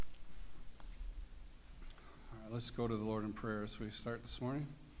Let's go to the Lord in prayer as we start this morning.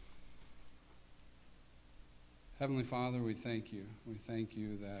 Heavenly Father, we thank you. We thank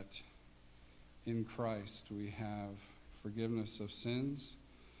you that in Christ we have forgiveness of sins,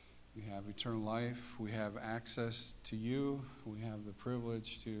 we have eternal life, we have access to you, we have the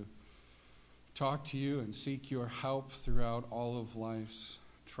privilege to talk to you and seek your help throughout all of life's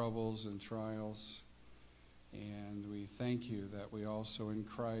troubles and trials. And we thank you that we also in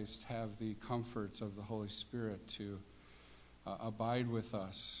Christ have the comfort of the Holy Spirit to abide with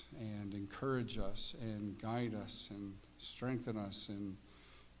us and encourage us and guide us and strengthen us in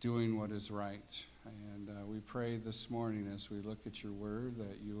doing what is right. And we pray this morning as we look at your word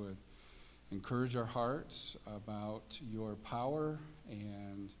that you would encourage our hearts about your power,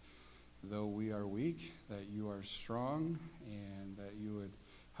 and though we are weak, that you are strong, and that you would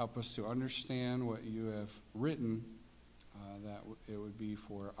help us to understand what you have written, that it would be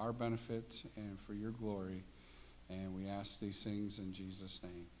for our benefit and for your glory. And we ask these things in Jesus'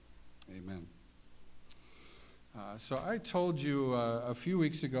 name. Amen. So I told you a few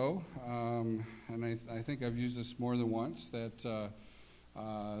weeks ago, and I think I've used this more than once, that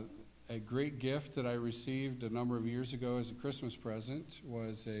a great gift that I received a number of years ago as a Christmas present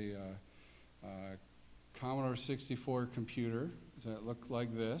was a Commodore 64 computer that looked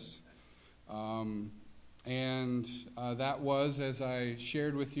like this. And that was, as I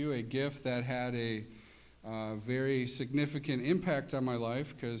shared with you, a gift that had a very significant impact on my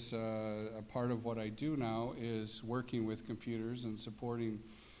life, because a part of what I do now is working with computers and supporting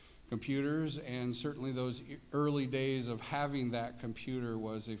computers, and certainly those early days of having that computer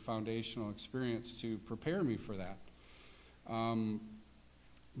was a foundational experience to prepare me for that.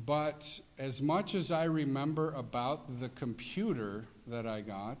 But as much as I remember about the computer that I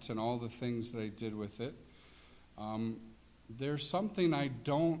got and all the things that I did with it, there's something I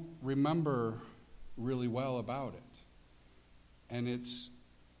don't remember really well about it. And it's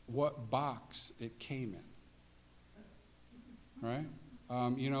what box it came in. Right?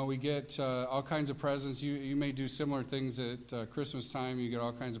 We get all kinds of presents. You may do similar things at Christmas time. You get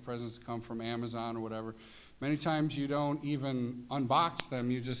all kinds of presents that come from Amazon or whatever. Many times you don't even unbox them.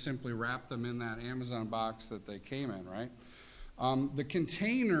 You just simply wrap them in that Amazon box that they came in, right? The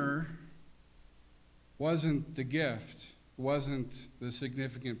container wasn't the gift, wasn't the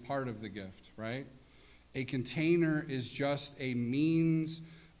significant part of the gift, right? A container is just a means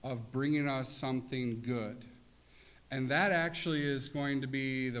of bringing us something good. And that actually is going to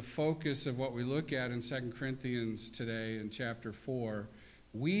be the focus of what we look at in 2 Corinthians today in chapter 4.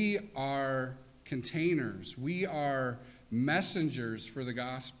 We are containers. We are messengers for the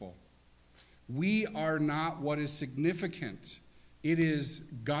gospel. We are not what is significant. It is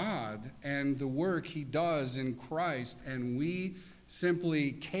God and the work he does in Christ, and we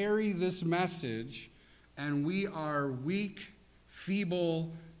simply carry this message, and we are weak,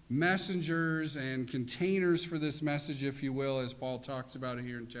 feeble messengers and containers for this message, if you will, as Paul talks about it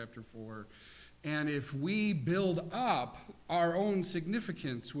here in chapter 4. And if we build up our own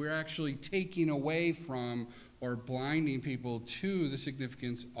significance, we're actually taking away from or blinding people to the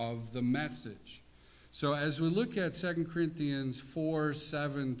significance of the message. So as we look at 2 Corinthians 4,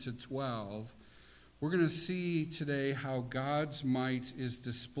 7 to 12, we're going to see today how God's might is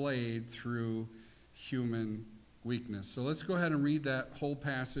displayed through human weakness. So let's go ahead and read that whole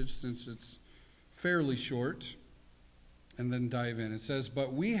passage since it's fairly short, and then dive in. It says,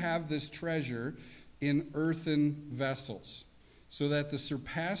 "But we have this treasure in earthen vessels, so that the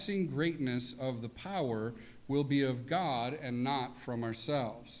surpassing greatness of the power will be of God and not from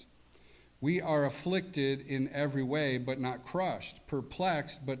ourselves. We are afflicted in every way, but not crushed,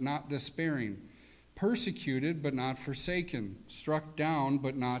 perplexed, but not despairing, persecuted, but not forsaken, struck down,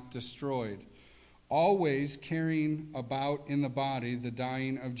 but not destroyed, always carrying about in the body the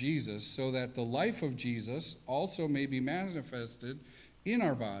dying of Jesus, so that the life of Jesus also may be manifested in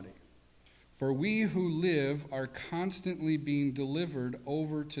our body. For we who live are constantly being delivered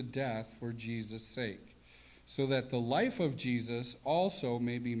over to death for Jesus' sake, so that the life of Jesus also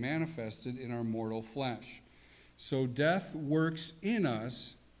may be manifested in our mortal flesh. So death works in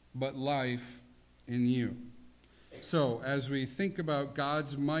us, but life in you." So, as we think about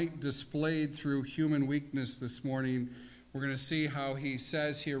God's might displayed through human weakness this morning, we're going to see how he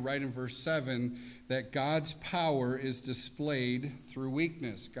says here right in verse 7 that God's power is displayed through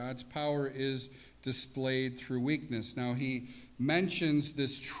weakness. God's power is displayed through weakness. Now, he mentions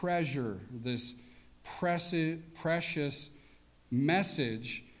this treasure, this precious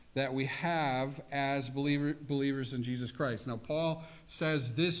message that we have as believers in Jesus Christ. Now, Paul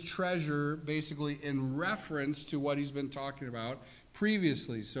says this treasure basically in reference to what he's been talking about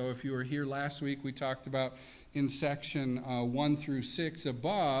previously. So if you were here last week, we talked about in section 1 through 6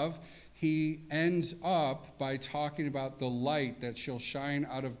 above, he ends up by talking about the light that shall shine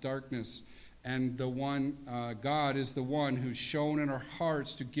out of darkness. And the one, God is the one who's shown in our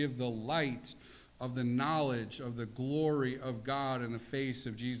hearts to give the light of the knowledge of the glory of God in the face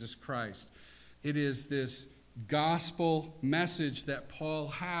of Jesus Christ. It is this gospel message that Paul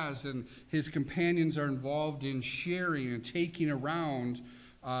has, and his companions are involved in sharing and taking around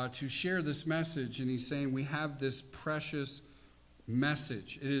to share this message. And he's saying we have this precious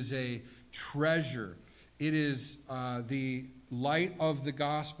message. It is a treasure. It is the light of the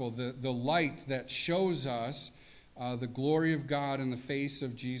gospel, the light that shows us the glory of God in the face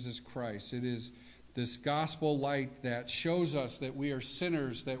of Jesus Christ. It is this gospel light that shows us that we are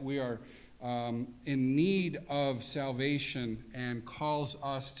sinners, that we are in need of salvation, and calls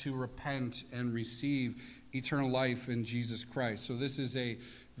us to repent and receive eternal life in Jesus Christ. So this is a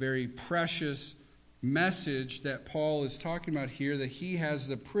very precious message that Paul is talking about here, that he has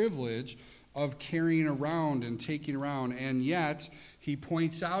the privilege of carrying around and taking around. And yet, he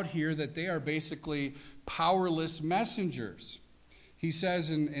points out here that they are basically powerless messengers. He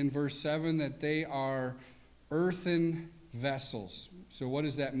says in verse 7 that they are earthen vessels. So what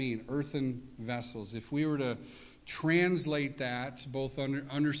does that mean, earthen vessels? If we were to translate that, both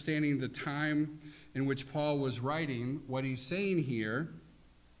understanding the time in which Paul was writing, what he's saying here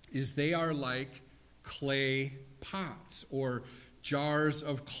is they are like clay pots, or jars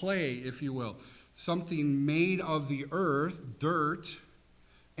of clay, if you will. Something made of the earth, dirt,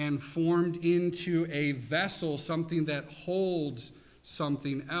 and formed into a vessel, something that holds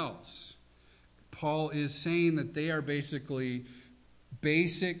something else. Paul is saying that they are basically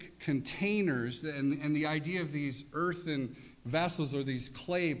basic containers, and the idea of these earthen vessels or these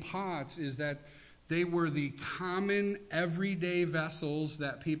clay pots is that they were the common everyday vessels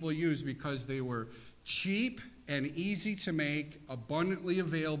that people used because they were cheap and easy to make, abundantly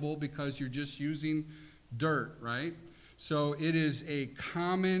available because you're just using dirt, right? So it is a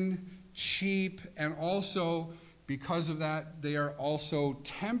common, cheap, and also because of that, they are also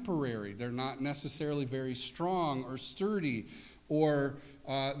temporary. They're not necessarily very strong or sturdy or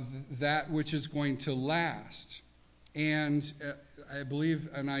that which is going to last. And I believe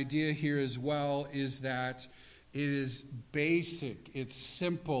an idea here as well is that it is basic, it's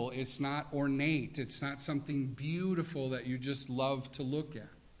simple, it's not ornate, it's not something beautiful that you just love to look at.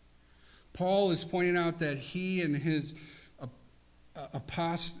 Paul is pointing out that he and his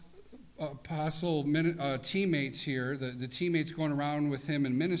apostle teammates here, the teammates going around with him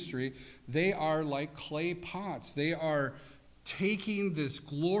in ministry, they are like clay pots. They are taking this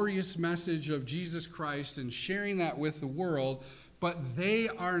glorious message of Jesus Christ and sharing that with the world, but they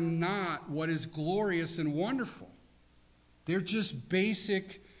are not what is glorious and wonderful. They're just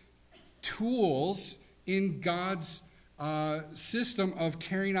basic tools in God's system of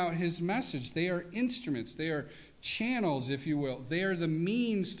carrying out his message. They are instruments. They are channels, if you will. They are the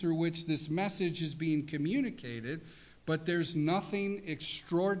means through which this message is being communicated, but there's nothing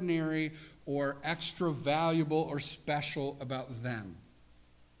extraordinary or extra valuable or special about them.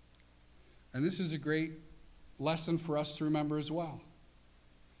 And this is a great lesson for us to remember as well.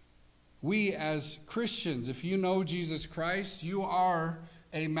 We as Christians, if you know Jesus Christ, you are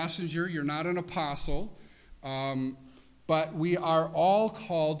a messenger. You're not an apostle. But we are all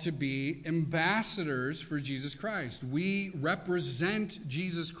called to be ambassadors for Jesus Christ. We represent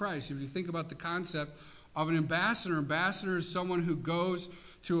Jesus Christ. If you think about the concept of an ambassador is someone who goes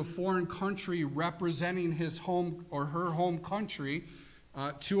to a foreign country representing his home or her home country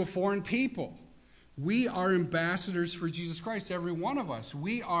to a foreign people. We are ambassadors for Jesus Christ, every one of us.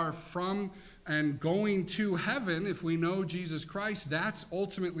 We are from and going to heaven. If we know Jesus Christ, that's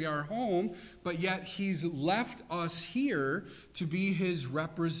ultimately our home, but yet he's left us here to be his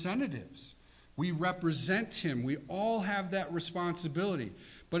representatives. We represent him. We all have that responsibility.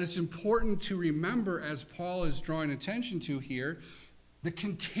 But it's important to remember, as Paul is drawing attention to here, the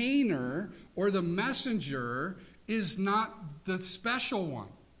container or the messenger is not the special one.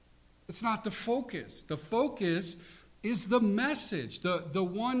 It's not the focus. The focus is the message. The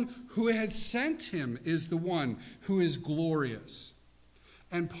one who has sent him is the one who is glorious.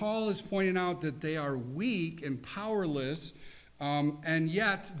 And Paul is pointing out that they are weak and powerless, and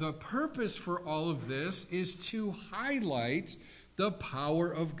yet the purpose for all of this is to highlight the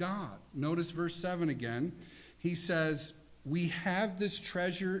power of God. Notice verse 7 again. He says, we have this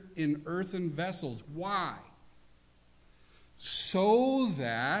treasure in earthen vessels. Why? So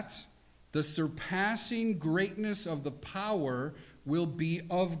that the surpassing greatness of the power will be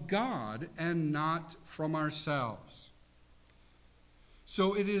of God and not from ourselves.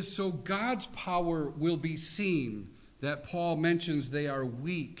 So it is so God's power will be seen that Paul mentions they are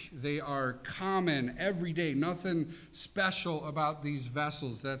weak. They are common, everyday, nothing special about these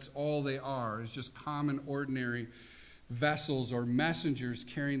vessels. That's all they are. It's just common, ordinary vessels or messengers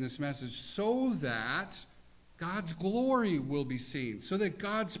carrying this message so that God's glory will be seen, so that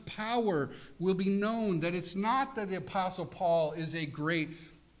God's power will be known, that it's not that the Apostle Paul is a great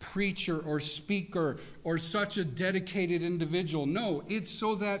preacher or speaker or such a dedicated individual. No, it's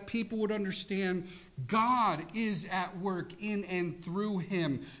so that people would understand God is at work in and through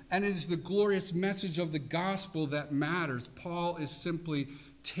him, and it is the glorious message of the gospel that matters. Paul is simply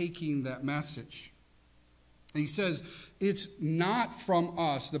taking that message. And he says, it's not from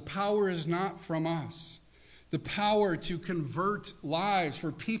us. The power is not from us. The power to convert lives,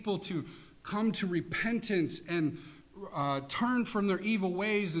 for people to come to repentance and turn from their evil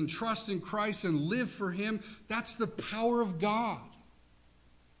ways and trust in Christ and live for him, that's the power of God.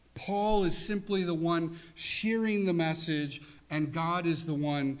 Paul is simply the one sharing the message, and God is the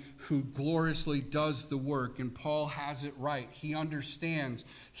one who gloriously does the work. And Paul has it right. He understands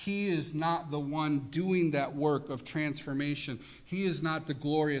he is not the one doing that work of transformation. He is not the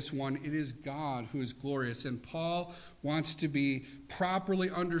glorious one. It is God who is glorious. And Paul wants to be properly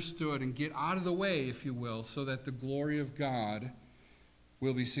understood and get out of the way, if you will, so that the glory of God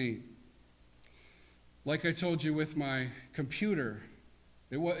will be seen. Like I told you with my computer,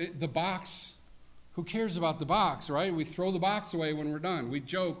 the box, who cares about the box, right? We throw the box away when we're done. We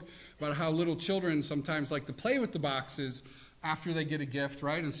joke about how little children sometimes like to play with the boxes after they get a gift,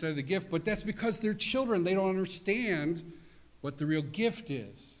 right, instead of the gift. But that's because they're children. They don't understand what the real gift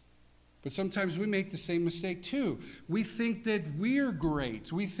is. But sometimes we make the same mistake too. We think that we're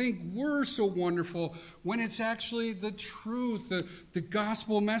great. We think we're so wonderful when it's actually the truth, the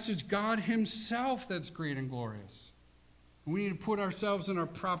gospel message, God himself that's great and glorious. We need to put ourselves in our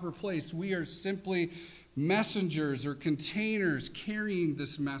proper place. We are simply messengers or containers carrying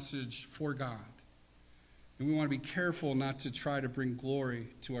this message for God. And we want to be careful not to try to bring glory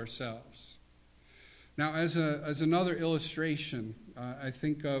to ourselves. Now, as another illustration, I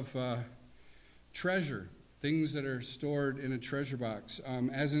think of treasure, things that are stored in a treasure box.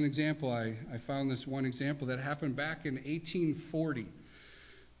 As an example, I found this one example that happened back in 1840.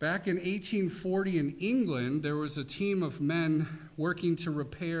 Back in 1840 in England, there was a team of men working to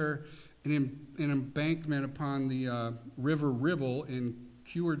repair an embankment upon the River Ribble in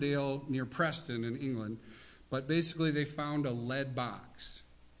Querdale near Preston in England. But basically they found a lead box.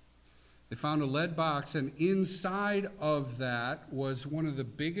 They found a lead box, and inside of that was one of the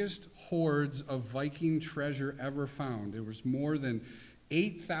biggest hoards of Viking treasure ever found. There was more than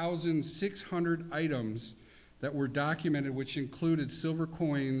 8,600 items that were documented, which included silver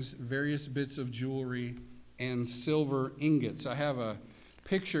coins, various bits of jewelry, and silver ingots. I have a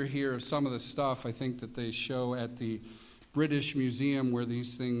picture here of some of the stuff I think that they show at the British Museum where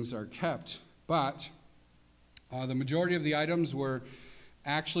these things are kept. But the majority of the items were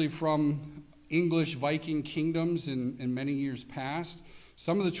actually from English Viking kingdoms in many years past.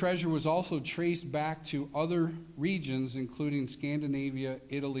 Some of the treasure was also traced back to other regions, including Scandinavia,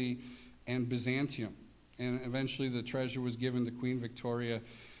 Italy, and Byzantium. And eventually the treasure was given to Queen Victoria,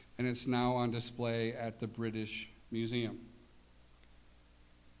 and it's now on display at the British Museum.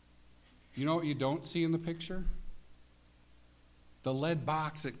 You know what you don't see in the picture? The lead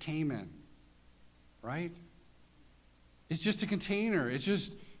box it came in, right? It's just a container. It's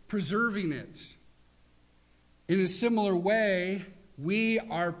just preserving it. In a similar way, we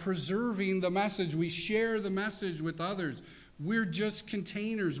are preserving the message. We share the message with others. We're just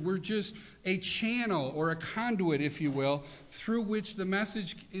containers. We're just a channel or a conduit, if you will, through which the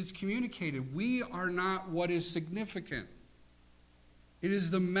message is communicated. We are not what is significant. It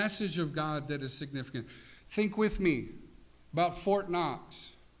is the message of God that is significant. Think with me about Fort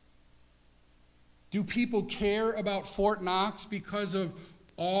Knox. Do people care about Fort Knox because of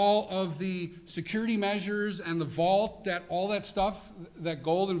all of the security measures and the vault that all that stuff, that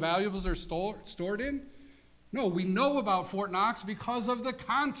gold and valuables are stored in? No, we know about Fort Knox because of the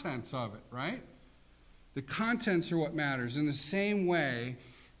contents of it, right? The contents are what matters. In the same way,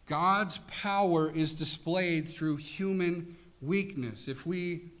 God's power is displayed through human weakness. If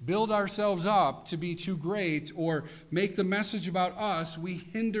we build ourselves up to be too great or make the message about us, we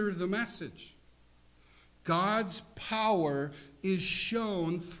hinder the message. God's power is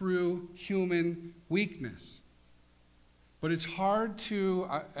shown through human weakness. But it's hard to,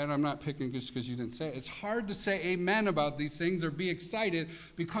 and I'm not picking just because you didn't say it, it's hard to say amen about these things or be excited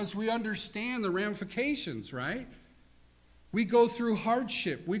because we understand the ramifications, right? We go through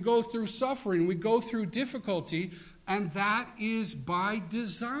hardship, we go through suffering, we go through difficulty, And that is by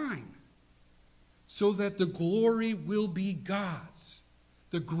design, so that the glory will be God's.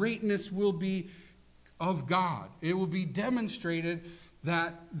 The greatness will be of God. It will be demonstrated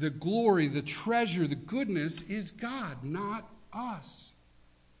that the glory, the treasure, the goodness is God, not us.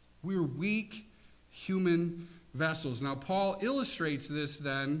 We're weak human vessels. Now, Paul illustrates this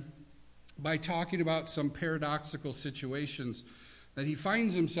then by talking about some paradoxical situations that he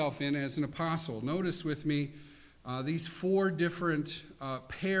finds himself in as an apostle. Notice with me these four different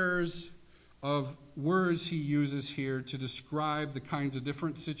pairs of words he uses here to describe the kinds of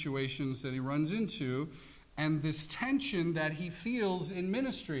different situations that he runs into and this tension that he feels in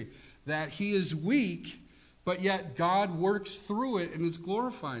ministry, that he is weak, but yet God works through it and is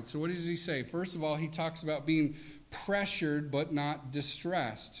glorified. So what does he say? First of all, he talks about being pressured but not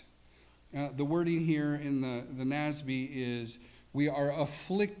distressed. The wording here in the NASB is, we are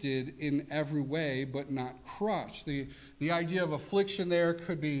afflicted in every way but not crushed. The idea of affliction there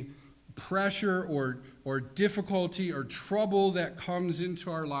could be pressure or difficulty or trouble that comes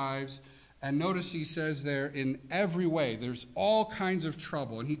into our lives. And notice he says there, in every way. There's all kinds of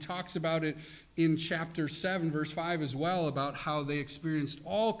trouble. And he talks about it in chapter 7, verse 5 as well, about how they experienced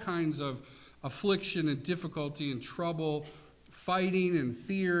all kinds of affliction and difficulty and trouble, fighting and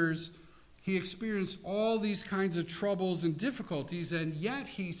fears. He experienced all these kinds of troubles and difficulties, and yet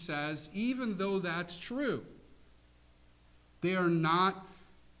he says, even though that's true, they are not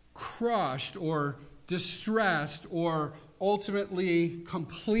crushed or distressed or ultimately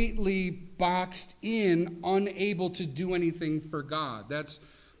completely boxed in, unable to do anything for God. That's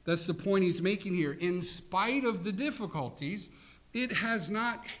the point he's making here. In spite of the difficulties, it has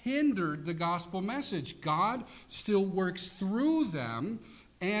not hindered the gospel message. God still works through them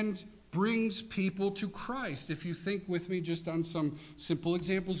and brings people to Christ. If you think with me just on some simple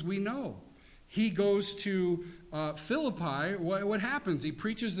examples we know. He goes to Philippi. What happens? He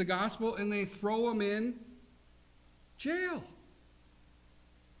preaches the gospel and they throw him in jail.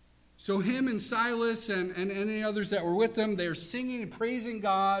 So him and Silas and any others that were with them, they're singing and praising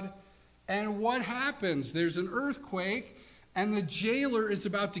God. And what happens? There's an earthquake and the jailer is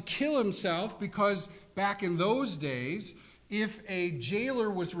about to kill himself, because back in those days, if a jailer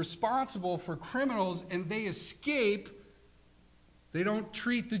was responsible for criminals and they escape, they don't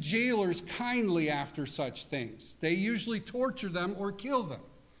treat the jailers kindly after such things. They usually torture them or kill them.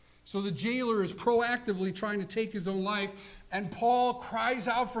 So the jailer is proactively trying to take his own life, and Paul cries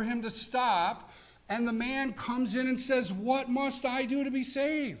out for him to stop, and the man comes in and says, "What must I do to be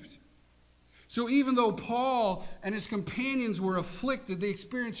saved?" So even though Paul and his companions were afflicted, they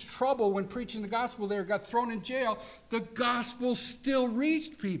experienced trouble when preaching the gospel, they got thrown in jail, the gospel still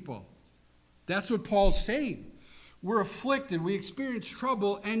reached people. That's what Paul's saying. We're afflicted, we experience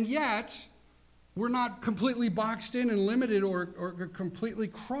trouble, and yet we're not completely boxed in and limited or completely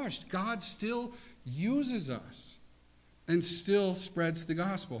crushed. God still uses us and still spreads the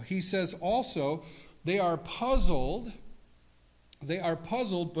gospel. He says also, they are puzzled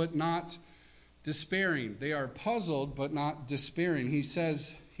but not despairing. They are puzzled but not despairing. He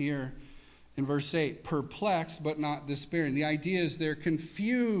says here in verse 8, perplexed but not despairing. The idea is they're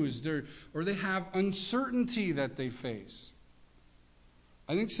confused or they have uncertainty that they face.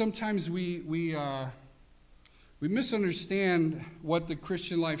 I think sometimes we misunderstand what the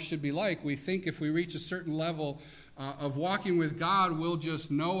Christian life should be like. We think if we reach a certain level of walking with God, we'll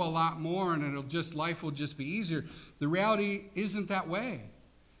just know a lot more and life will just be easier. The reality isn't that way.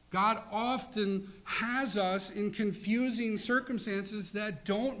 God often has us in confusing circumstances that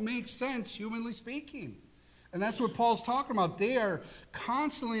don't make sense, humanly speaking. And that's what Paul's talking about. They are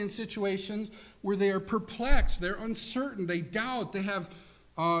constantly in situations where they are perplexed, they're uncertain, they doubt, they have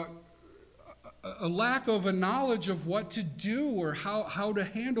a lack of a knowledge of what to do or how to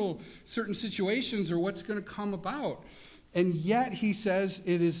handle certain situations or what's going to come about. And yet, he says,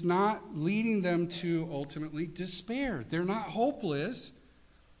 it is not leading them to ultimately despair. They're not hopeless.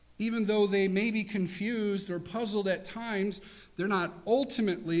 Even though they may be confused or puzzled at times, they're not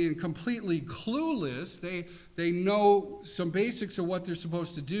ultimately and completely clueless. They know some basics of what they're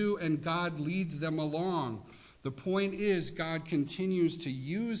supposed to do, and God leads them along. The point is, God continues to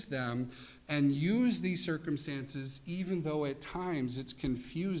use them and use these circumstances, even though at times it's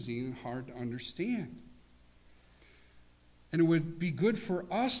confusing and hard to understand. And it would be good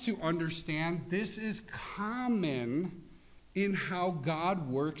for us to understand this is common in how God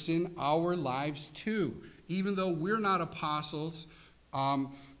works in our lives too. Even though we're not apostles,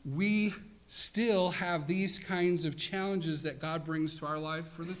 we still have these kinds of challenges that God brings to our life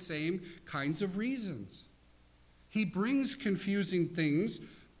for the same kinds of reasons. He brings confusing things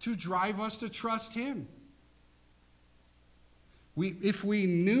to drive us to trust Him. If we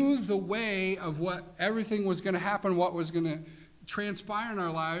knew the way of what everything was going to happen, what was going to transpire in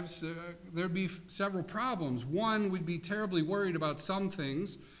our lives, there'd be several problems. One, we'd be terribly worried about some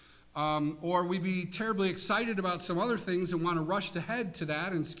things, or we'd be terribly excited about some other things and want to rush ahead to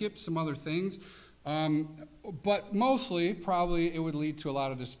that and skip some other things. But mostly, probably, it would lead to a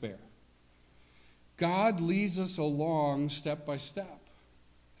lot of despair. God leads us along step by step,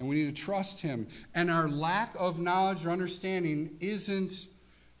 and we need to trust him. And our lack of knowledge or understanding isn't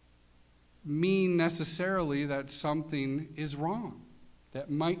mean necessarily that something is wrong.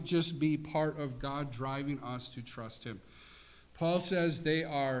 That might just be part of God driving us to trust him. Paul says they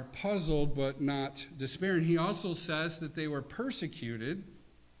are puzzled but not despairing. He also says that they were persecuted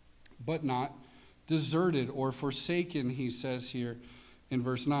but not deserted or forsaken, he says here in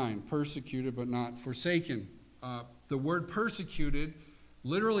verse 9. Persecuted but not forsaken. The word persecuted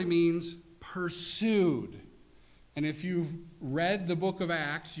literally means pursued. And if you've read the book of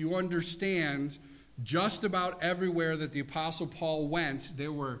Acts, you understand just about everywhere that the Apostle Paul went,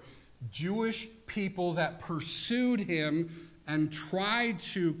 there were Jewish people that pursued him and tried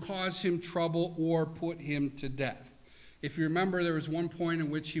to cause him trouble or put him to death. If you remember, there was one point in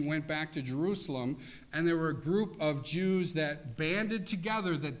which he went back to Jerusalem, and there were a group of Jews that banded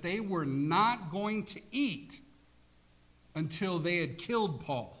together that they were not going to eat until they had killed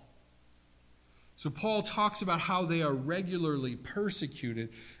Paul. So Paul talks about how they are regularly persecuted,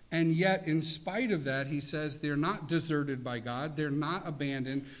 and yet in spite of that, he says they're not deserted by God, they're not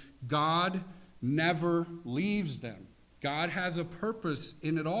abandoned. God never leaves them. God has a purpose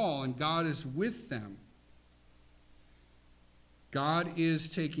in it all, and God is with them. God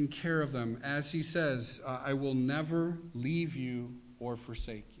is taking care of them. As he says, I will never leave you or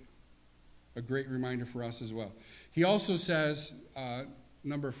forsake you. A great reminder for us as well. He also says,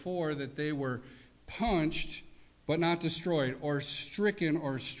 number 4, that they were punched but not destroyed, or stricken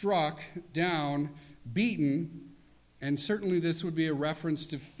or struck down, beaten, and certainly this would be a reference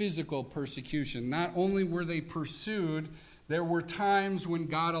to physical persecution. Not only were they pursued, there were times when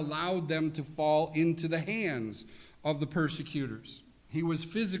God allowed them to fall into the hands of the persecutors. He was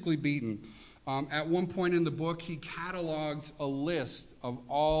physically beaten. At one point in the book, he catalogs a list of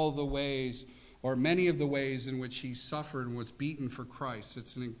all the ways, or many of the ways in which he suffered and was beaten for Christ.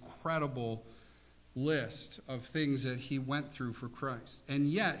 It's an incredible list of things that he went through for Christ.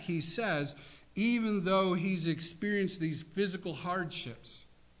 And yet, he says, even though he's experienced these physical hardships,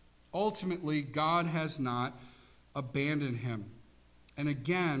 ultimately, God has not abandoned him. And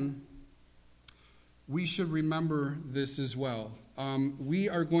again, we should remember this as well. We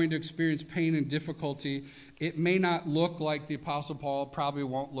are going to experience pain and difficulty. It may not look like the Apostle Paul, probably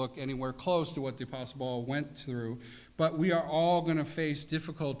won't look anywhere close to what the Apostle Paul went through, but we are all going to face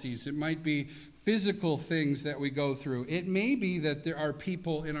difficulties. It might be physical things that we go through. It may be that there are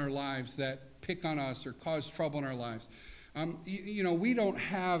people in our lives that pick on us or cause trouble in our lives. We don't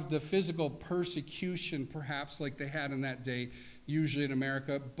have the physical persecution perhaps like they had in that day, usually in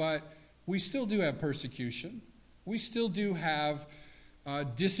America, but we still do have persecution. We still do have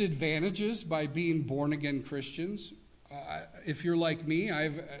disadvantages by being born-again Christians. If you're like me, I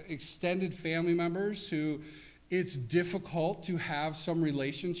have extended family members who it's difficult to have some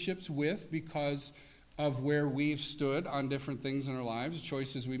relationships with because of where we've stood on different things in our lives,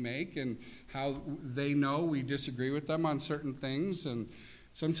 choices we make, and how they know we disagree with them on certain things. And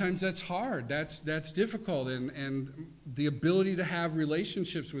sometimes that's hard. That's difficult. And the ability to have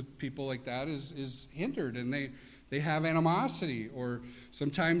relationships with people like that is hindered. And they have animosity. Or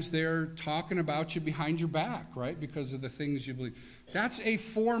sometimes they're talking about you behind your back, right, because of the things you believe. That's a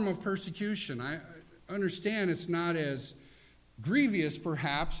form of persecution. I understand it's not as grievous,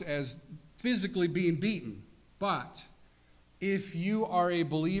 perhaps, as physically being beaten. But if you are a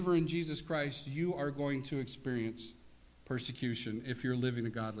believer in Jesus Christ, you are going to experience persecution if you're living a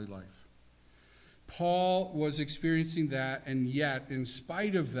godly life. Paul was experiencing that, and yet, in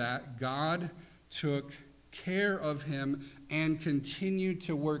spite of that, God took care of him and continued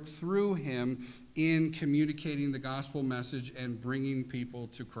to work through him in communicating the gospel message and bringing people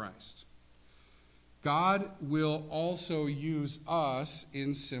to Christ. God will also use us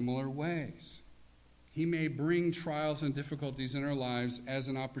in similar ways. He may bring trials and difficulties in our lives as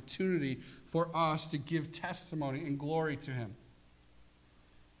an opportunity for us to give testimony and glory to him.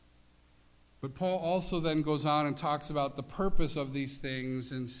 But Paul also then goes on and talks about the purpose of these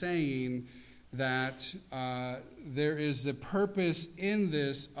things and saying that there is a purpose in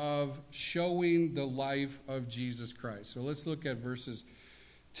this of showing the life of Jesus Christ. So let's look at verses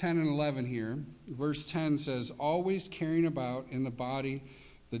 10 and 11 here. Verse 10 says, always carrying about in the body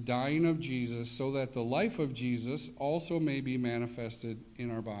the dying of Jesus, so that the life of Jesus also may be manifested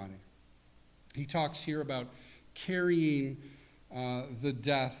in our body. He talks here about carrying the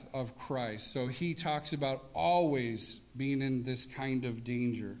death of Christ. So he talks about always being in this kind of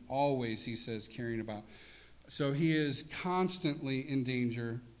danger. Always, he says, carrying about. So he is constantly in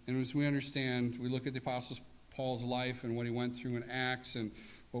danger. And as we understand, we look at the Apostle Paul's life and what he went through in Acts and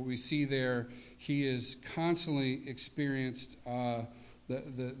what we see there, he has constantly experienced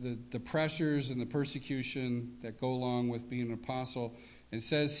the pressures and the persecution that go along with being an apostle. It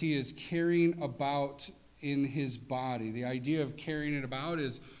says he is carrying about in his body. The idea of carrying it about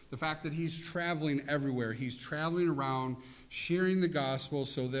is the fact that he's traveling everywhere. He's traveling around, sharing the gospel,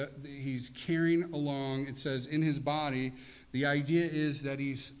 so that he's carrying along, it says, in his body. The idea is that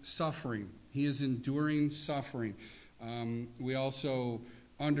he's suffering. He is enduring suffering. We also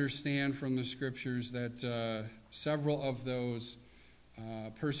understand from the scriptures that several of those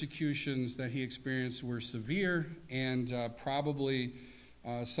persecutions that he experienced were severe, and probably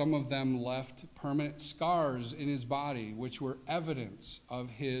some of them left permanent scars in his body, which were evidence of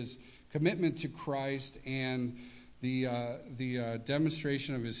his commitment to Christ and the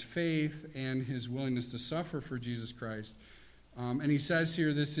demonstration of his faith and his willingness to suffer for Jesus Christ. And he says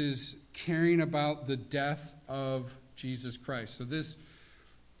here, this is caring about the death of Jesus Christ. So this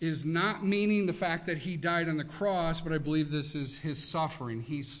is not meaning the fact that he died on the cross, but I believe this is his suffering.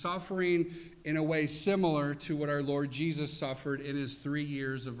 He's suffering in a way similar to what our Lord Jesus suffered in his 3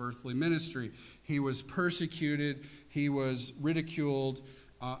 years of earthly ministry. He was persecuted, he was ridiculed,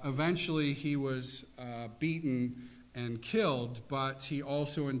 eventually he was beaten and killed, but he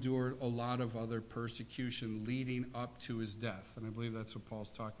also endured a lot of other persecution leading up to his death. And I believe that's what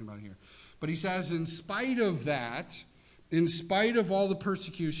Paul's talking about here. But he says, in spite of that, in spite of all the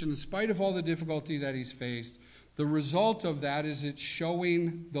persecution, in spite of all the difficulty that he's faced, the result of that is it's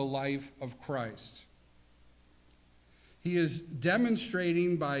showing the life of Christ. He is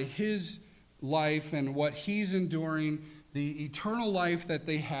demonstrating by his life and what he's enduring the eternal life that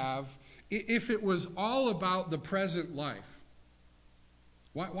they have. If it was all about the present life,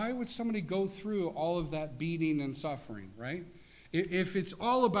 why would somebody go through all of that beating and suffering, right? If it's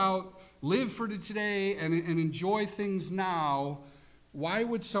all about live for today and enjoy things now, why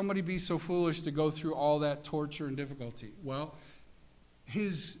would somebody be so foolish to go through all that torture and difficulty? Well,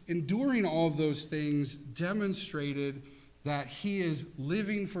 his enduring all of those things demonstrated that he is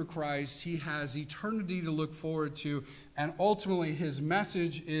living for Christ. He has eternity to look forward to. And ultimately, his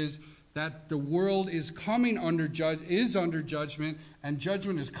message is that the world is coming under judgment, and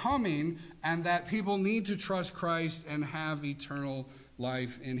judgment is coming, and that people need to trust Christ and have eternal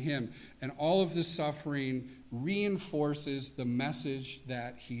life in him. And all of this suffering reinforces the message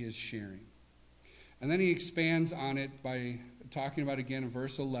that he is sharing. And then he expands on it by talking about again in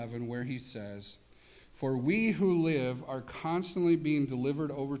verse 11, where he says, "For we who live are constantly being delivered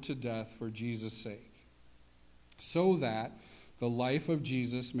over to death for Jesus' sake, so that the life of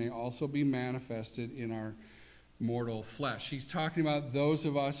Jesus may also be manifested in our mortal flesh." He's talking about those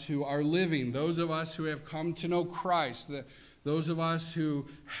of us who are living, those of us who have come to know Christ, those of us who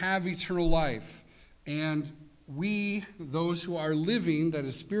have eternal life. And we, those who are living, that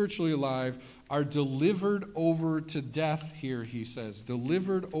is spiritually alive, are delivered over to death here, he says.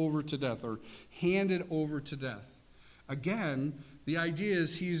 Delivered over to death, or handed over to death. Again, the idea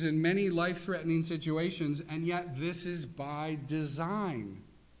is he's in many life-threatening situations, and yet this is by design.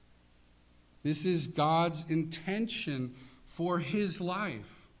 This is God's intention for his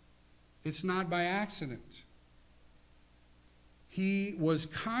life. It's not by accident. He was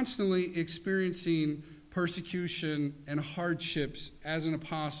constantly experiencing persecution and hardships as an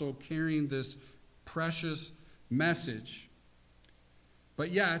apostle, carrying this precious message.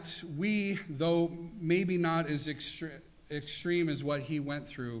 But yet, we, though maybe not as extreme as what he went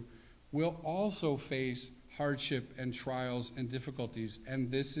through, will also face hardship and trials and difficulties.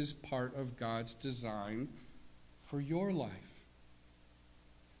 And this is part of God's design for your life.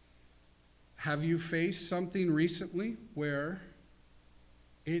 Have you faced something recently where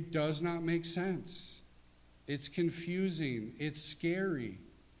it does not make sense? It's confusing. It's scary.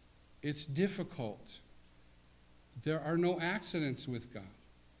 It's difficult. There are no accidents with God.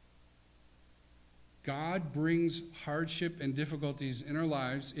 God brings hardship and difficulties in our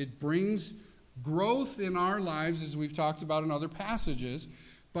lives. It brings growth in our lives, as we've talked about in other passages,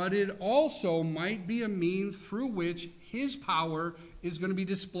 but it also might be a means through which his power is going to be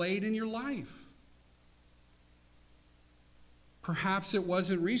displayed in your life. Perhaps it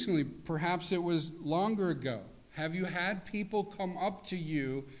wasn't recently. Perhaps it was longer ago. Have you had people come up to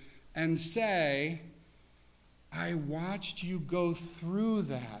you and say, I watched you go through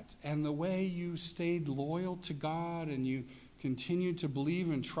that, and the way you stayed loyal to God and you continued to believe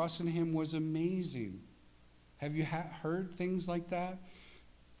and trust in him was amazing. Have you heard things like that?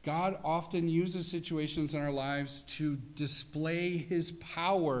 God often uses situations in our lives to display his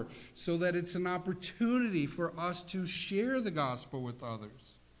power so that it's an opportunity for us to share the gospel with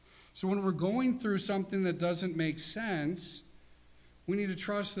others. So when we're going through something that doesn't make sense, we need to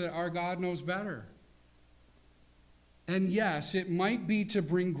trust that our God knows better. And yes, it might be to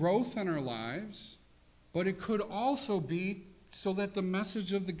bring growth in our lives, but it could also be so that the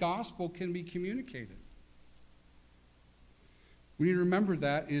message of the gospel can be communicated. We need to remember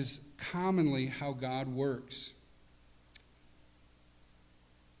that is commonly how God works.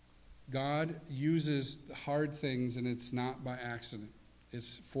 God uses hard things, and it's not by accident.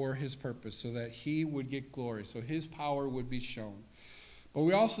 It's for his purpose, so that he would get glory, so his power would be shown. But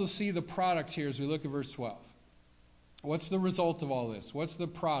we also see the product here as we look at verse 12. What's the result of all this? What's the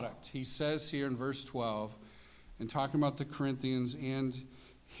product? He says here in verse 12, and talking about the Corinthians and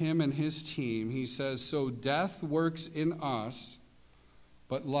him and his team, he says, so death works in us,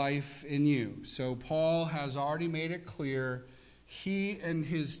 but life in you. So Paul has already made it clear, he and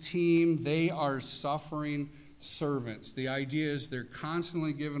his team, they are suffering servants. The idea is they're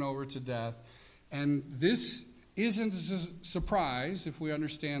constantly given over to death. And this isn't a surprise if we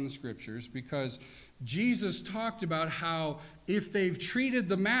understand the scriptures, because Jesus talked about how if they've treated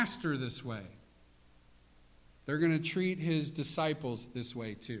the master this way, they're going to treat his disciples this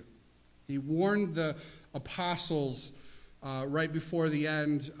way too. He warned the apostles right before the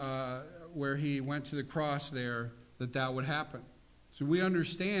end, where he went to the cross there, that would happen. So we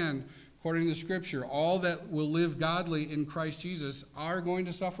understand, according to the scripture, all that will live godly in Christ Jesus are going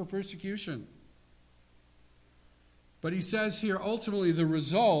to suffer persecution. But he says here, ultimately, the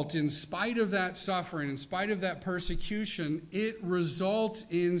result, in spite of that suffering, in spite of that persecution, it results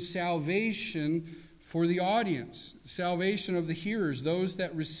in salvation for the audience, salvation of the hearers, those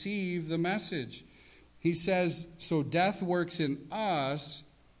that receive the message. He says, so death works in us,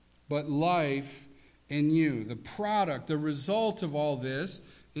 but life in you. The product, the result of all this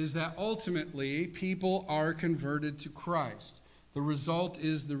is that ultimately people are converted to Christ. The result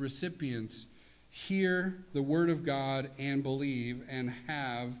is the recipients hear the word of God and believe and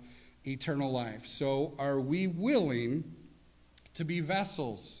have eternal life. So are we willing to be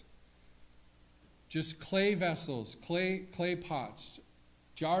vessels? Just clay vessels, clay pots,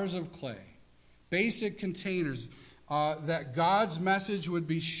 jars of clay. Basic containers, that God's message would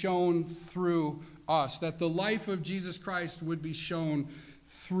be shown through us, that the life of Jesus Christ would be shown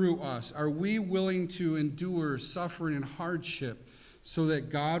through us. Are we willing to endure suffering and hardship so that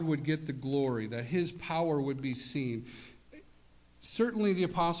God would get the glory, that his power would be seen? Certainly the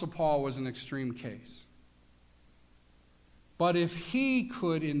Apostle Paul was an extreme case. But if he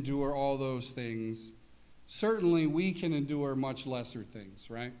could endure all those things, certainly we can endure much lesser things,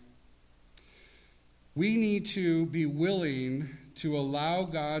 right? We need to be willing to allow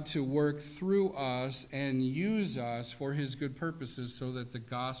God to work through us and use us for his good purposes so that the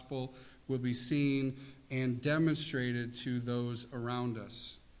gospel will be seen and demonstrated to those around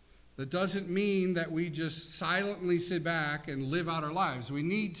us. That doesn't mean that we just silently sit back and live out our lives. We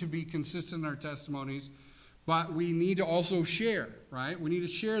need to be consistent in our testimonies, but we need to also share, right? We need to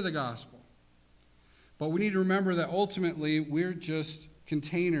share the gospel. But we need to remember that ultimately we're just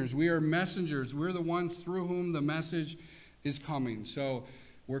containers. We are messengers. We're the ones through whom the message is coming. So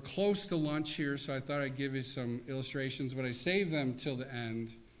we're close to lunch here, so I thought I'd give you some illustrations, but I saved them till the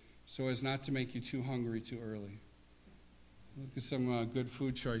end so as not to make you too hungry too early. Look at some good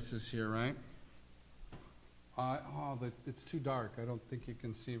food choices here, right? It's too dark. I don't think you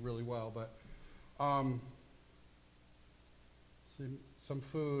can see really well, but some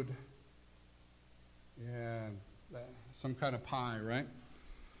food. Yeah, some kind of pie, right?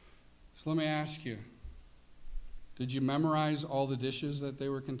 So let me ask you, did you memorize all the dishes that they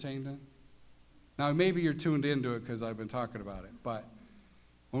were contained in? Now, maybe you're tuned into it because I've been talking about it, but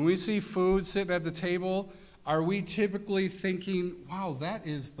when we see food sitting at the table, are we typically thinking, wow, that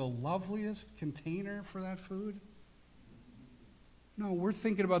is the loveliest container for that food? No, we're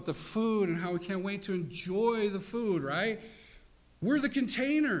thinking about the food and how we can't wait to enjoy the food, right? We're the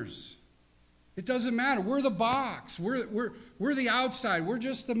containers. It doesn't matter. We're the box. We're the outside. We're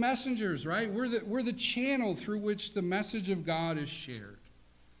just the messengers, right? We're the channel through which the message of God is shared.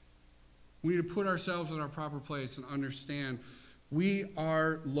 We need to put ourselves in our proper place and understand we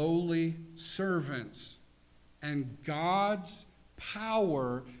are lowly servants, and God's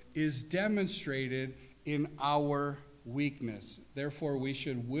power is demonstrated in our weakness. Therefore, we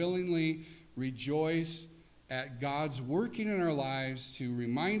should willingly rejoice at God's working in our lives to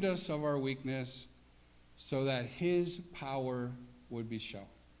remind us of our weakness so that his power would be shown.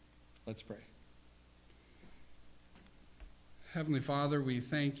 Let's pray. Heavenly Father, we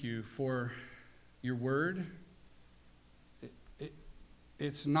thank you for your word.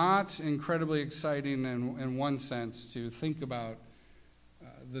 It's not incredibly exciting in one sense to think about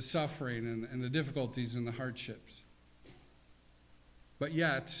the suffering and the difficulties and the hardships. But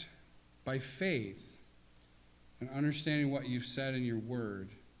yet, by faith and understanding what you've said in your word,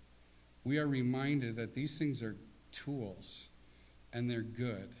 we are reminded that these things are tools and they're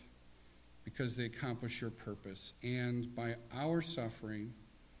good because they accomplish your purpose. And by our suffering,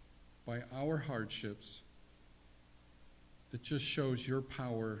 by our hardships, it just shows your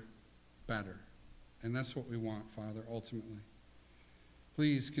power better. And that's what we want, Father, ultimately.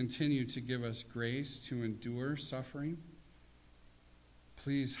 Please continue to give us grace to endure suffering.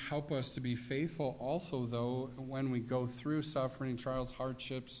 Please help us to be faithful also, though, when we go through suffering, trials,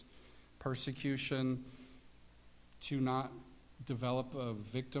 hardships, persecution, to not develop a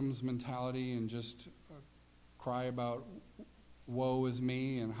victim's mentality and just cry about woe is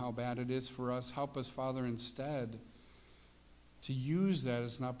me and how bad it is for us. Help us, Father, instead to use that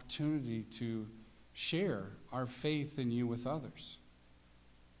as an opportunity to share our faith in you with others.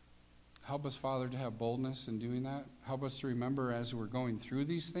 Help us, Father, to have boldness in doing that. Help us to remember as we're going through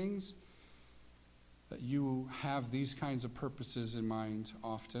these things that you have these kinds of purposes in mind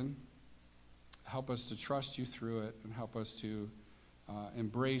often. Help us to trust you through it, and help us to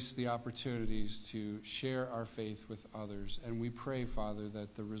embrace the opportunities to share our faith with others. And we pray, Father,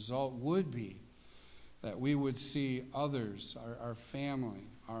 that the result would be that we would see others, our family,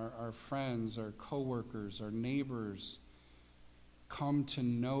 our friends, our coworkers, our neighbors, come to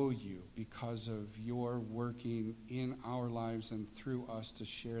know you because of your working in our lives and through us to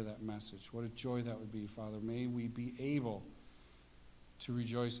share that message. What a joy that would be, Father. May we be able to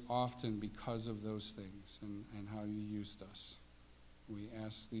rejoice often because of those things and how you used us. We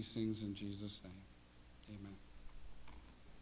ask these things in Jesus' name. Amen.